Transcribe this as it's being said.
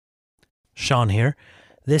Sean here.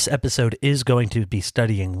 This episode is going to be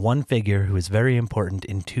studying one figure who is very important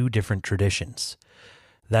in two different traditions.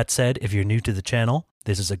 That said, if you're new to the channel,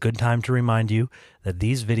 this is a good time to remind you that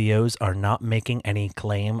these videos are not making any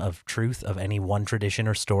claim of truth of any one tradition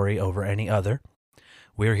or story over any other.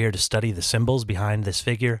 We're here to study the symbols behind this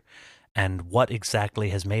figure and what exactly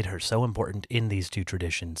has made her so important in these two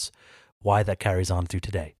traditions, why that carries on through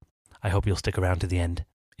today. I hope you'll stick around to the end.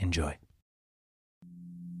 Enjoy.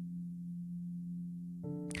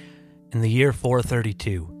 In the year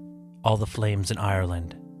 432, all the flames in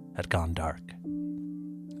Ireland had gone dark.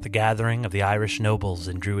 The gathering of the Irish nobles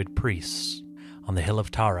and Druid priests on the hill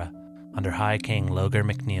of Tara under High King Logar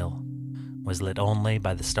MacNeil was lit only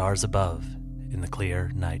by the stars above in the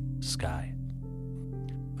clear night sky.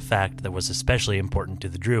 A fact that was especially important to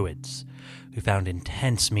the Druids, who found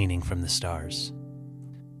intense meaning from the stars.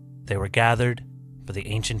 They were gathered for the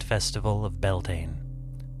ancient festival of Beltane,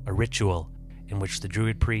 a ritual in which the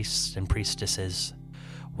Druid priests and priestesses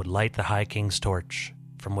would light the High King's torch,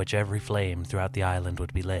 from which every flame throughout the island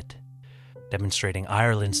would be lit, demonstrating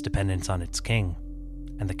Ireland's dependence on its king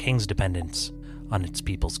and the king's dependence on its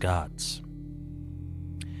people's gods.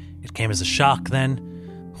 It came as a shock then,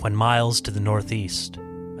 when miles to the northeast,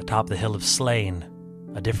 atop the hill of Slane,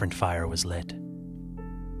 a different fire was lit.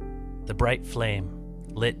 The bright flame,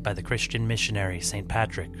 lit by the Christian missionary St.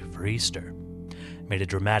 Patrick for Easter, made a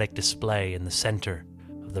dramatic display in the center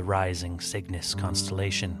of the rising Cygnus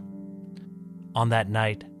constellation. On that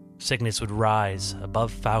night, Cygnus would rise above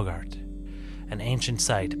Faughart, an ancient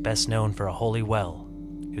site best known for a holy well,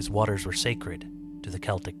 whose waters were sacred to the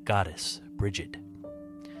Celtic goddess Brigid.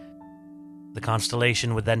 The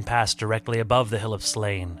constellation would then pass directly above the hill of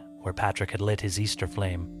Slane, where Patrick had lit his Easter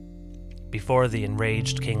flame, before the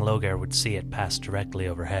enraged King Logar would see it pass directly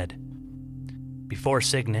overhead. Before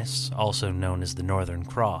Cygnus, also known as the Northern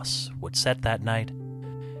Cross, would set that night,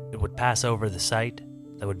 it would pass over the site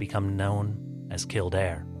that would become known as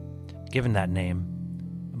Kildare, given that name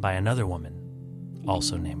by another woman,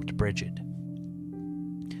 also named Brigid.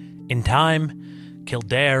 In time,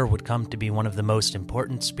 Kildare would come to be one of the most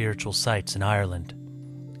important spiritual sites in Ireland.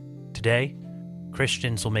 Today,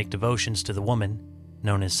 Christians will make devotions to the woman,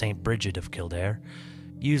 known as Saint Brigid of Kildare,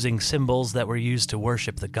 using symbols that were used to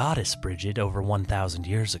worship the goddess Brigid over 1,000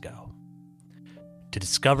 years ago. To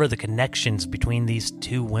discover the connections between these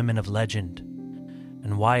two women of legend,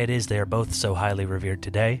 and why it is they are both so highly revered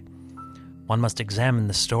today, one must examine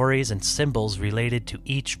the stories and symbols related to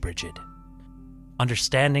each Brigid.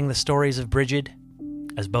 Understanding the stories of Brigid,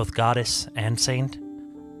 as both goddess and saint,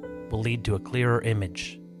 will lead to a clearer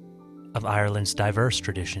image of Ireland's diverse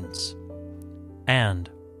traditions, and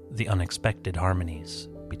the unexpected harmonies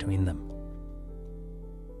between them.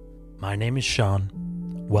 My name is Sean.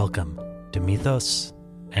 Welcome to Mythos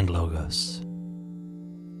and Logos.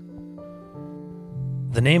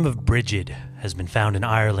 The name of Brigid has been found in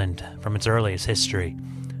Ireland from its earliest history,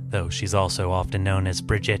 though she's also often known as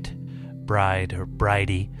Bridget, Bride, or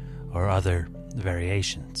Bridie, or other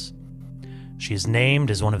variations. She is named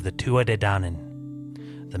as one of the Tuatha De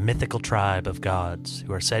Danann, the mythical tribe of gods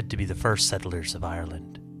who are said to be the first settlers of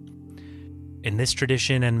Ireland. In this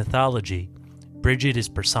tradition and mythology, Brigid is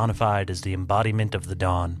personified as the embodiment of the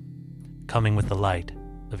dawn, coming with the light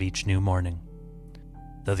of each new morning.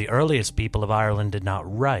 Though the earliest people of Ireland did not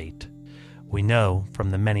write, we know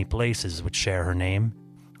from the many places which share her name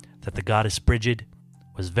that the goddess Brigid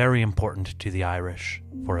was very important to the Irish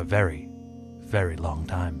for a very, very long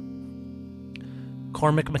time.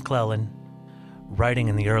 Cormac MacLellan, writing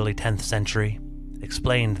in the early 10th century,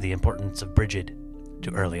 explained the importance of Brigid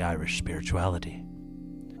to early Irish spirituality.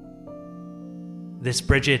 This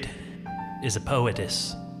Brigid is a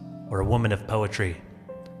poetess, or a woman of poetry,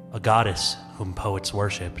 a goddess whom poets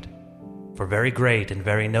worshipped, for very great and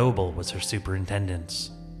very noble was her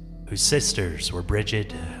superintendence, whose sisters were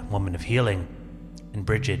Brigid, woman of healing, and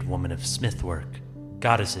Brigid, woman of smithwork,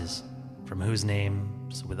 goddesses from whose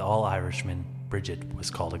names, with all Irishmen, Brigid was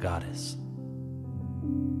called a goddess.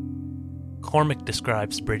 Cormac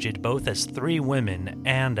describes Brigid both as three women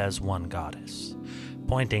and as one goddess,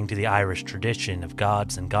 pointing to the Irish tradition of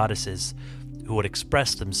gods and goddesses who would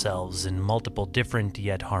express themselves in multiple different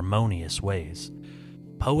yet harmonious ways.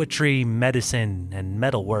 Poetry, medicine, and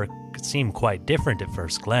metalwork seem quite different at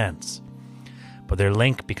first glance, but their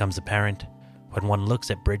link becomes apparent when one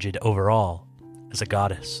looks at Brigid overall as a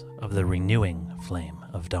goddess of the renewing flame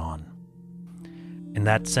of dawn. In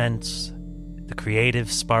that sense, the creative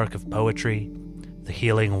spark of poetry, the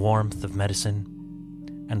healing warmth of medicine,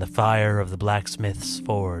 and the fire of the blacksmith's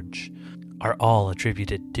forge are all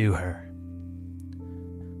attributed to her.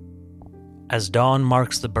 As dawn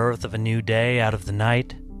marks the birth of a new day out of the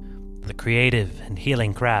night, the creative and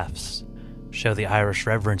healing crafts show the Irish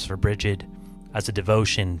reverence for Brigid as a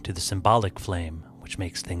devotion to the symbolic flame which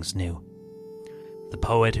makes things new. The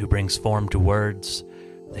poet who brings form to words,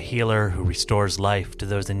 the healer who restores life to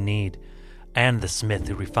those in need, and the smith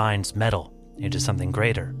who refines metal into something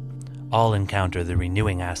greater, all encounter the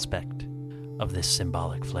renewing aspect of this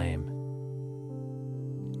symbolic flame.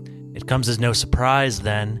 It comes as no surprise,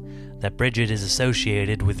 then, that Brigid is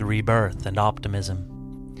associated with rebirth and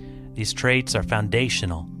optimism. These traits are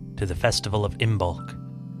foundational to the Festival of Imbolc,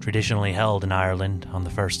 traditionally held in Ireland on the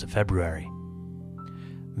 1st of February.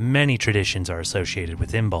 Many traditions are associated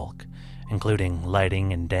with Imbolc, including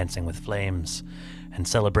lighting and dancing with flames, and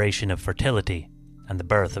celebration of fertility and the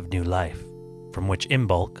birth of new life, from which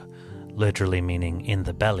Imbolc, literally meaning in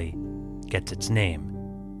the belly, gets its name,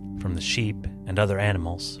 from the sheep and other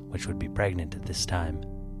animals which would be pregnant at this time.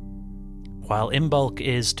 While Imbolc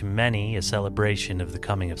is to many a celebration of the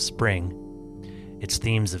coming of spring, its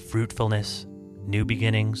themes of fruitfulness, new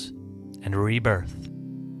beginnings, and rebirth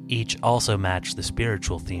each also match the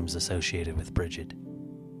spiritual themes associated with Brigid.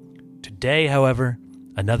 Today, however,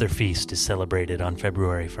 another feast is celebrated on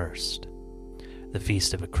February 1st, the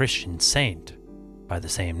feast of a Christian saint by the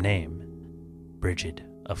same name, Brigid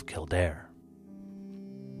of Kildare.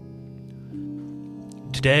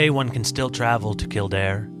 Today, one can still travel to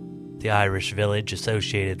Kildare, the Irish village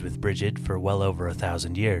associated with Brigid for well over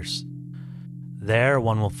 1,000 years. There,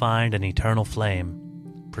 one will find an eternal flame,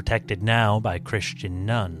 protected now by Christian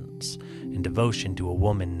nuns in devotion to a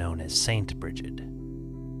woman known as Saint Brigid.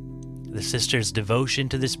 The sisters' devotion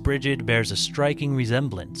to this Brigid bears a striking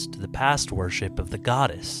resemblance to the past worship of the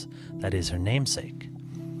goddess that is her namesake.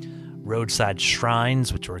 Roadside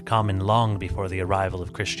shrines, which were common long before the arrival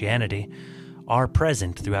of Christianity, are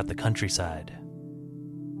present throughout the countryside.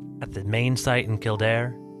 At the main site in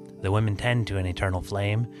Kildare, the women tend to an eternal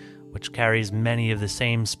flame, which carries many of the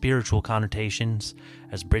same spiritual connotations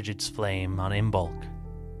as Brigid's flame on Imbolc,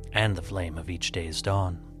 and the flame of each day's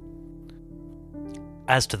dawn.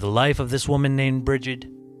 As to the life of this woman named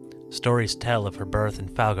Brigid, stories tell of her birth in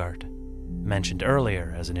Faughart, mentioned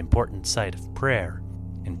earlier as an important site of prayer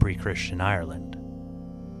in pre-Christian Ireland.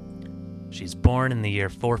 She's born in the year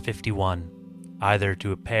 451, either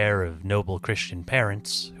to a pair of noble Christian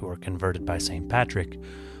parents who were converted by St. Patrick,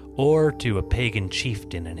 or to a pagan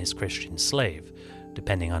chieftain and his Christian slave,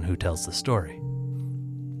 depending on who tells the story.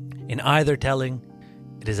 In either telling,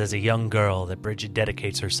 it is as a young girl that Brigid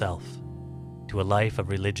dedicates herself to a life of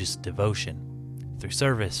religious devotion through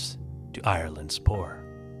service to Ireland's poor.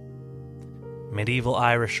 Medieval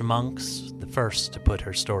Irish monks, the first to put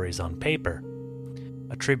her stories on paper,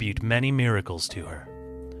 attribute many miracles to her,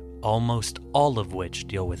 almost all of which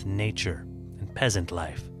deal with nature and peasant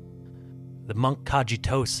life. The monk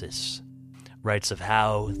Cogitosus writes of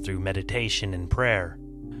how, through meditation and prayer,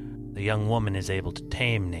 the young woman is able to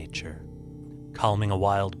tame nature, calming a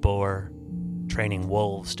wild boar, training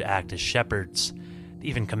wolves to act as shepherds,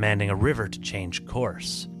 even commanding a river to change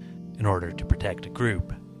course in order to protect a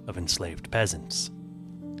group of enslaved peasants.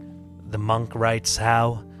 The monk writes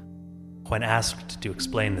how, when asked to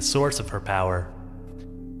explain the source of her power,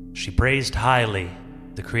 she praised highly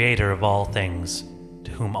the Creator of all things,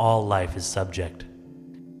 to whom all life is subject,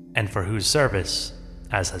 and for whose service,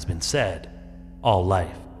 as has been said, all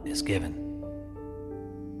life is given.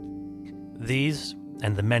 These,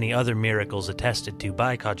 and the many other miracles attested to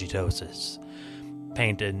by Cogitosus,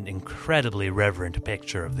 paint an incredibly reverent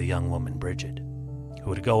picture of the young woman Brigid, who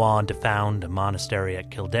would go on to found a monastery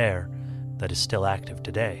at Kildare that is still active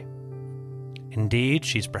today. Indeed,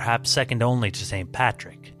 she's perhaps second only to St.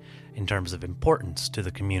 Patrick in terms of importance to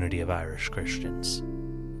the community of Irish Christians.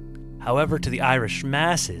 However, to the Irish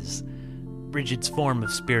masses, Brigid's form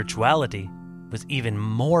of spirituality was even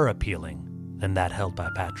more appealing than that held by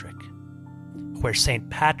Patrick. Where St.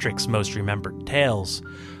 Patrick's most remembered tales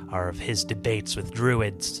are of his debates with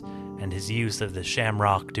Druids and his use of the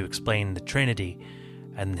shamrock to explain the Trinity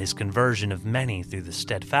and his conversion of many through the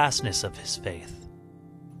steadfastness of his faith,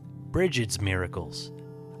 Brigid's miracles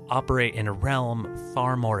operate in a realm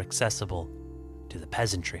far more accessible to the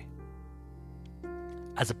peasantry.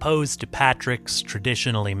 As opposed to Patrick's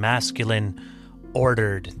traditionally masculine,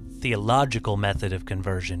 ordered, theological method of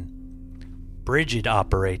conversion, Brigid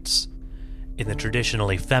operates in the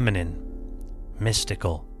traditionally feminine,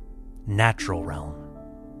 mystical, natural realm.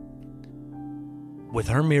 With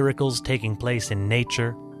her miracles taking place in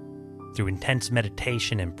nature, through intense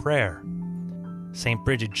meditation and prayer, St.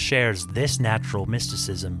 Brigid shares this natural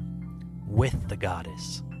mysticism with the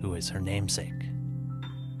goddess, who is her namesake.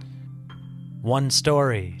 One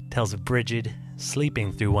story tells of Brigid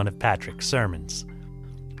sleeping through one of Patrick's sermons.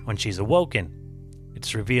 When she's awoken,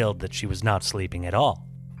 it's revealed that she was not sleeping at all,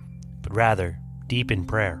 but rather deep in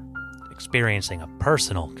prayer, experiencing a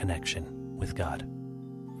personal connection with God.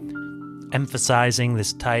 Emphasizing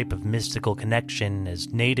this type of mystical connection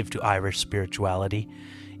as native to Irish spirituality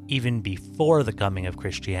even before the coming of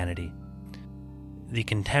Christianity, the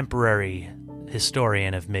contemporary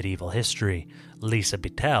historian of medieval history, Lisa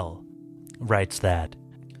Bittell, writes that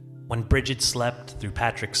when Brigid slept through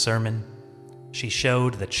Patrick's sermon, she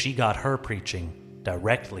showed that she got her preaching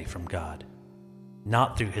directly from God,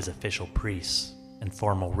 not through his official priests and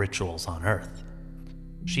formal rituals on earth.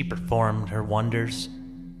 She performed her wonders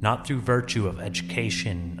not through virtue of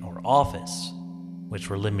education or office, which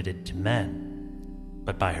were limited to men,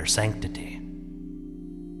 but by her sanctity.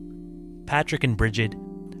 Patrick and Brigid,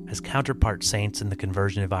 as counterpart saints in the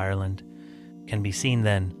conversion of Ireland, can be seen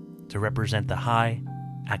then to represent the high,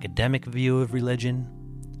 academic view of religion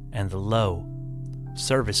and the low,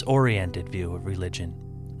 service-oriented view of religion,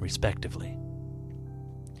 respectively.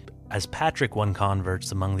 As Patrick won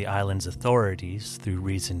converts among the island's authorities through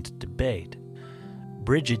reasoned debate,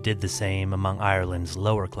 Brigid did the same among Ireland's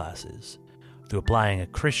lower classes, through applying a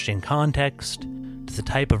Christian context to the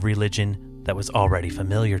type of religion that was already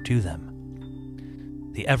familiar to them.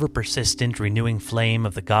 The ever-persistent, renewing flame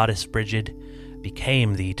of the goddess Brigid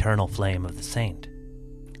became the eternal flame of the saint,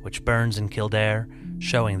 which burns in Kildare,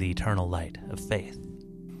 showing the eternal light of faith.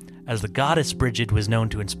 As the goddess Brigid was known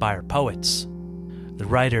to inspire poets, the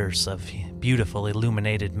writers of beautiful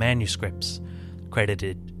illuminated manuscripts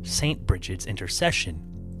credited Saint Brigid's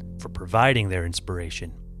intercession for providing their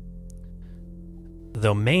inspiration.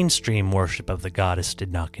 Though mainstream worship of the goddess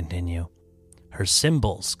did not continue, her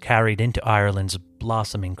symbols carried into Ireland's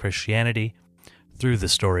blossoming Christianity through the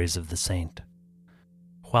stories of the saint.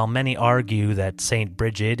 While many argue that Saint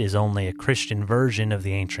Brigid is only a Christian version of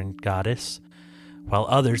the ancient goddess, while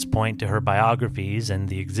others point to her biographies and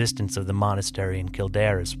the existence of the monastery in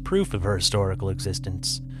Kildare as proof of her historical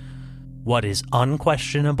existence, what is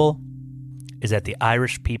unquestionable is that the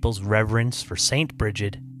Irish people's reverence for Saint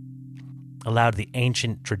Brigid allowed the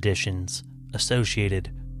ancient traditions associated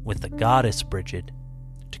with the goddess Brigid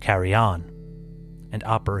to carry on and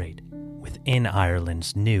operate within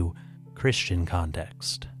Ireland's new Christian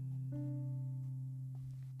context.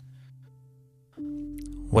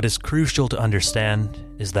 What is crucial to understand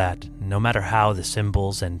is that no matter how the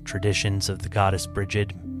symbols and traditions of the goddess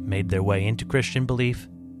Brigid made their way into Christian belief,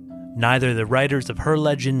 neither the writers of her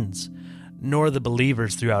legends, nor the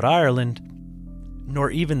believers throughout Ireland,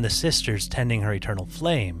 nor even the sisters tending her eternal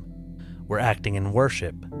flame, were acting in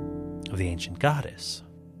worship of the ancient goddess.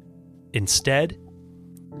 Instead,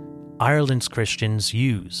 Ireland's Christians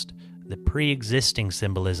used the pre-existing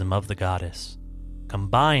symbolism of the goddess,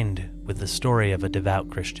 combined with the story of a devout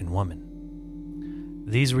Christian woman.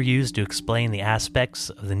 These were used to explain the aspects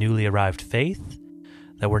of the newly arrived faith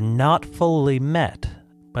that were not fully met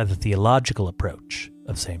by the theological approach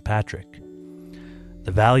of St. Patrick.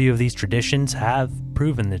 The value of these traditions have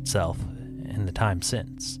proven itself in the time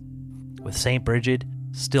since, with St. Brigid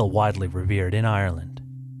still widely revered in Ireland,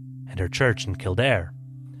 and her church in Kildare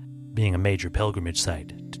being a major pilgrimage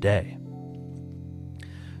site today.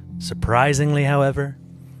 Surprisingly, however,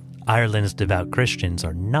 Ireland's devout Christians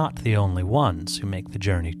are not the only ones who make the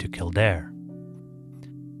journey to Kildare.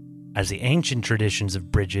 As the ancient traditions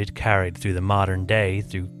of Brigid carried through the modern day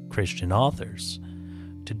through Christian authors,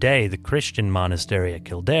 today the Christian monastery at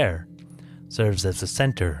Kildare serves as a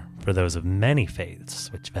center for those of many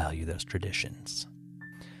faiths which value those traditions.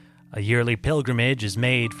 A yearly pilgrimage is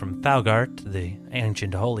made from Faughart, the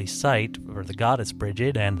ancient holy site for the goddess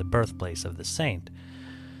Brigid and the birthplace of the saint.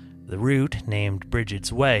 The route, named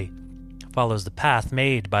Brigid's Way, follows the path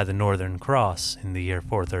made by the Northern Cross in the year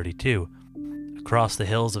 432, across the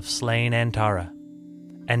hills of Slane and Tara,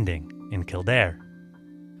 ending in Kildare.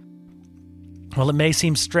 While it may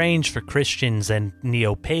seem strange for Christians and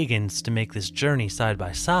neo-pagans to make this journey side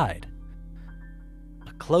by side,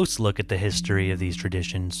 a close look at the history of these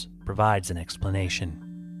traditions provides an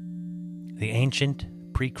explanation. The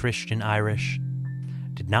ancient, pre-Christian Irish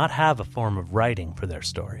did not have a form of writing for their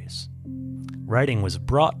stories. Writing was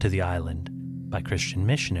brought to the island by Christian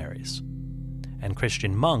missionaries, and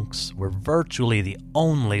Christian monks were virtually the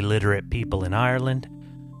only literate people in Ireland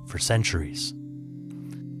for centuries.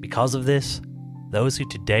 Because of this, those who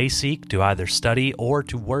today seek to either study or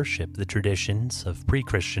to worship the traditions of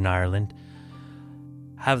pre-Christian Ireland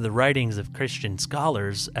have the writings of Christian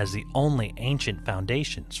scholars as the only ancient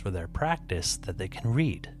foundations for their practice that they can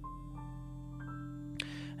read.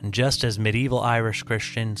 And just as medieval Irish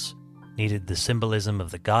Christians needed the symbolism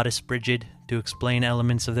of the goddess Brigid to explain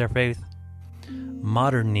elements of their faith,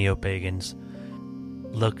 modern neo-pagans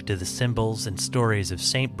look to the symbols and stories of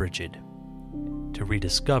Saint Brigid to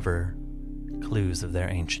rediscover clues of their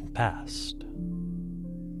ancient past.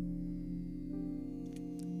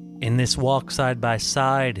 In this walk side by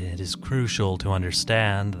side, it is crucial to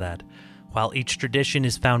understand that while each tradition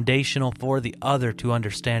is foundational for the other to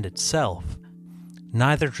understand itself,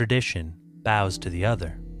 neither tradition bows to the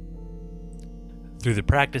other. Through the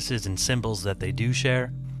practices and symbols that they do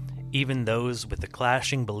share, even those with the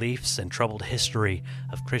clashing beliefs and troubled history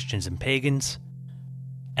of Christians and pagans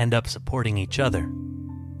end up supporting each other,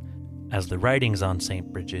 as the writings on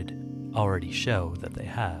Saint Brigid already show that they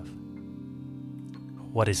have.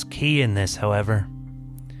 What is key in this, however,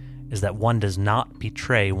 is that one does not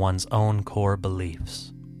betray one's own core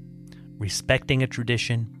beliefs. Respecting a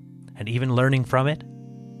tradition and even learning from it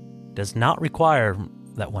does not require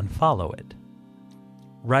that one follow it.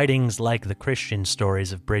 Writings like the Christian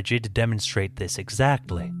stories of Brigid demonstrate this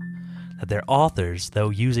exactly, that their authors, though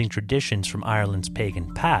using traditions from Ireland's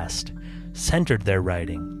pagan past, centered their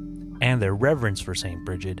writing and their reverence for Saint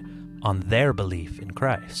Brigid on their belief in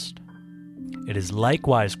Christ. It is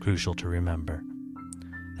likewise crucial to remember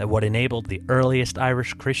that what enabled the earliest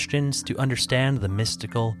Irish Christians to understand the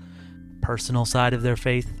mystical, personal side of their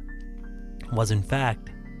faith was in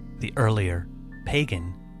fact the earlier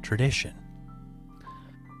pagan tradition.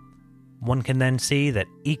 One can then see that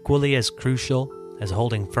equally as crucial as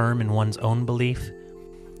holding firm in one's own belief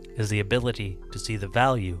is the ability to see the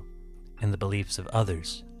value in the beliefs of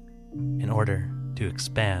others in order to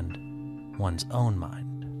expand one's own mind.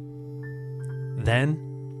 Then,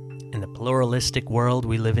 in the pluralistic world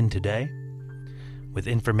we live in today, with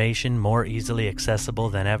information more easily accessible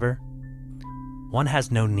than ever, one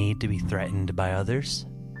has no need to be threatened by others.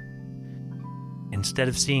 Instead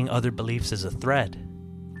of seeing other beliefs as a threat,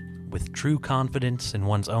 with true confidence in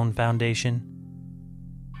one's own foundation,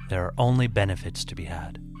 there are only benefits to be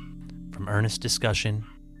had from earnest discussion,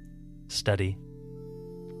 study,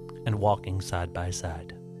 and walking side by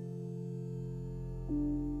side.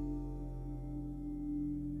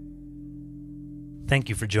 Thank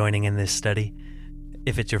you for joining in this study.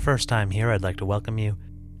 If it's your first time here, I'd like to welcome you,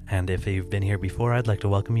 and if you've been here before, I'd like to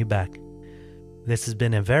welcome you back. This has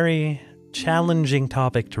been a very challenging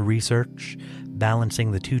topic to research,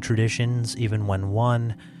 balancing the two traditions, even when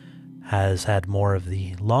one has had more of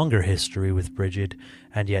the longer history with Brigid,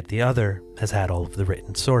 and yet the other has had all of the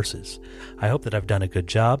written sources. I hope that I've done a good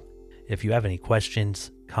job. If you have any questions,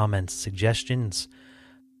 comments, suggestions,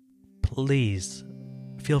 please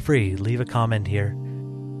feel free, leave a comment here.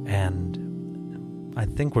 And I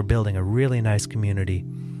think we're building a really nice community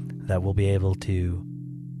that will be able to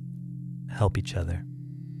help each other.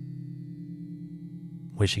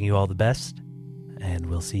 Wishing you all the best, and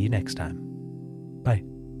we'll see you next time. Bye.